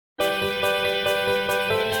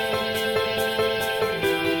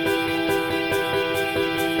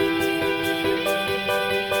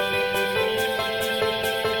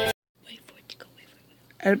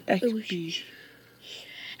XP.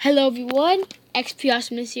 Hello everyone, XP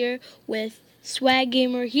Awesomeness here with Swag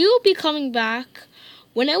Gamer. He will be coming back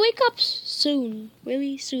when I wake up soon,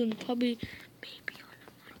 really soon, probably maybe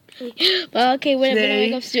on Monday. But okay, when I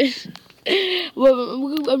wake up soon, we're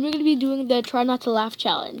going to be doing the Try Not to Laugh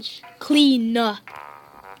challenge. Clean.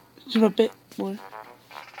 Just a bit more.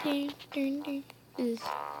 What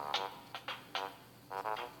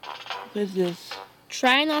is this?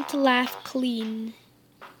 Try not to laugh clean.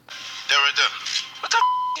 What the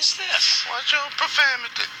is this? What's your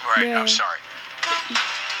profanity? Right, Yeah. I'm sorry. Mr.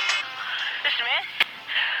 Smith?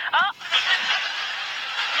 Oh.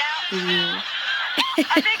 Now, Yeah.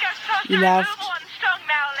 I think I'm supposed to You remove laughed. one tongue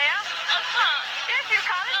now, Leah. Yes, you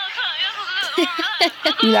call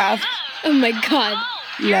it. You laughed. Oh my god.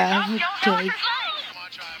 Laugh. Don't know what Okay. you're saying.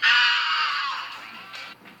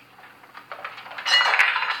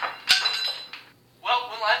 Well,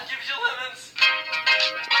 when life gives you lemons.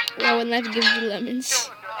 Well, when life gives you lemons.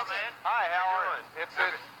 Hi, how are you?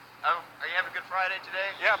 Are you having a good Friday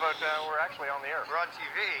today? Yeah, but we're actually on the air. We're on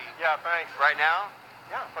TV. Yeah, thanks. Right now?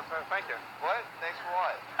 Yeah, but thank you. What? Thanks for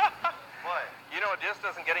what? What? You know, it just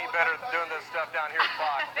doesn't get any better than doing this stuff down here at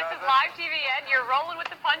Fox. This is live TV, Ed. You're rolling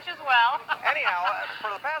with the punch as well. Anyhow,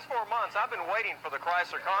 for the past 4 months, I've been waiting for the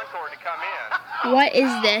Chrysler Concorde to come in. What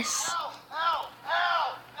is this?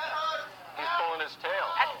 He's pulling his tail.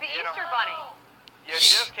 That's the Easter Bunny. You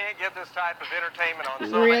just can't get this type of entertainment on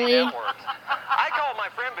so Really? many networks. I called my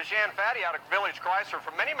friend Bajan Fatty out of Village Chrysler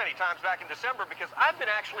for many, many times back in December because I've been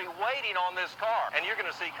actually waiting on this car. And you're going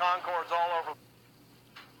to see Concords all over.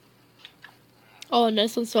 Oh,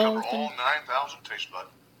 this one's so Cover open. all 9,000 taste bud.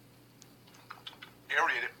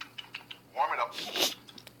 Aerate it. Warm it up.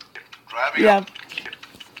 Drive it Yeah. up.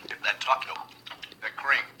 Get that top note. That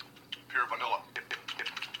cream. Pure vanilla.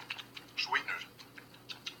 Sweeteners.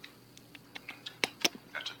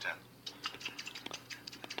 That's a 10.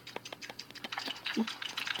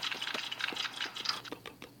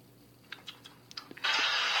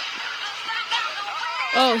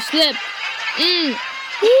 Oh, slip. Woo.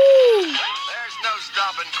 There's no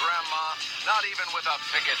stopping Grandma. Not even with a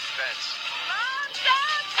picket fence.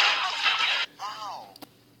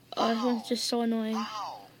 Oh, this one's just so annoying.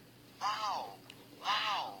 Wow,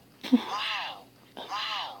 wow, wow,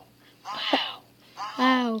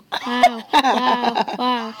 wow,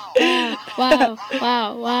 wow, wow, wow,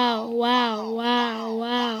 wow, wow, wow, wow,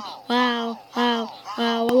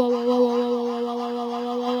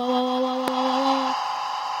 wow, wow.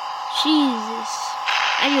 Jesus.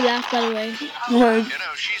 And you laugh, by the way. What? You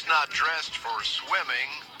know, she's not dressed for swimming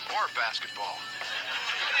or basketball.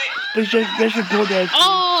 But just a go there.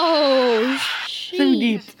 Oh, So jeez.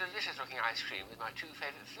 deep. It's a delicious looking ice cream with my two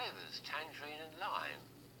favourite flavours, tangerine and lime.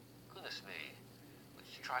 Goodness me.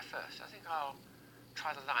 Which to try first? I think I'll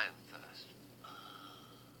try the lime first.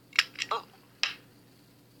 Oh.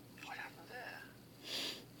 What happened there?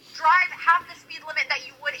 Drive half the speed limit that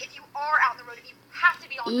you would if you are out on the road. If you have to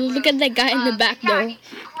be on the road. Look at that guy in the back, yeah, though. I mean,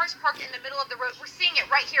 cars parked in the middle of the road. We're seeing it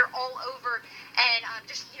right here all over. And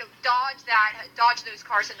just, dodge those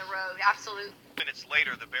cars in the road. Absolutely. Minutes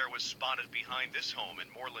later, the bear was spotted behind this home in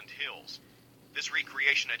Moreland Hills. This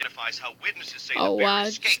recreation identifies how witnesses say Oh the bear wow,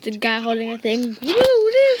 escaped just the guy into holding a woods. thing.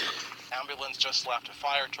 Ambulance just left, a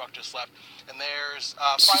fire truck just left, and there's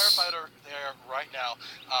a firefighter there right now,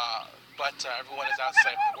 but everyone is out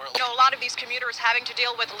safe. You know, a lot of these commuters having to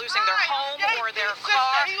deal with losing their home or their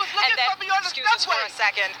car. And then, excuse us for a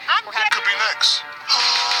second. We're having Could be next.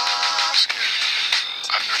 Skin.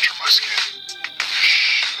 I nurture my skin.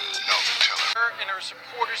 No, tell her. her and her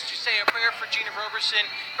supporters to say a prayer for Gina Roberson,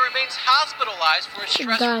 who remains hospitalized for a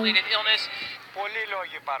stress-related illness.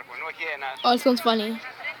 Oh, this one's funny.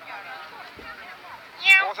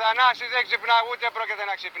 Ο Θανάσης δεν ξυπνά ούτε πρόκειται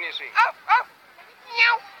να ξυπνήσει.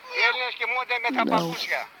 Οι Έλληνες κοιμούνται με τα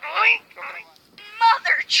παπούτσια.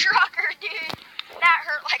 Mother trucker, dude. That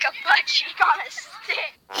hurt like a butt cheek on a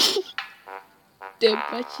stick. Dude,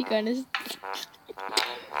 butt cheek on his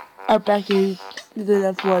Our back is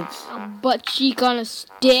that's once. butt cheek on a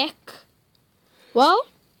stick. Well,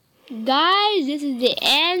 guys, this is the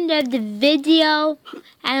end of the video,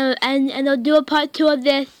 and I'll do a part 2 of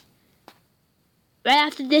this right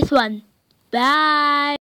after this one.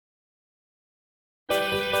 Bye.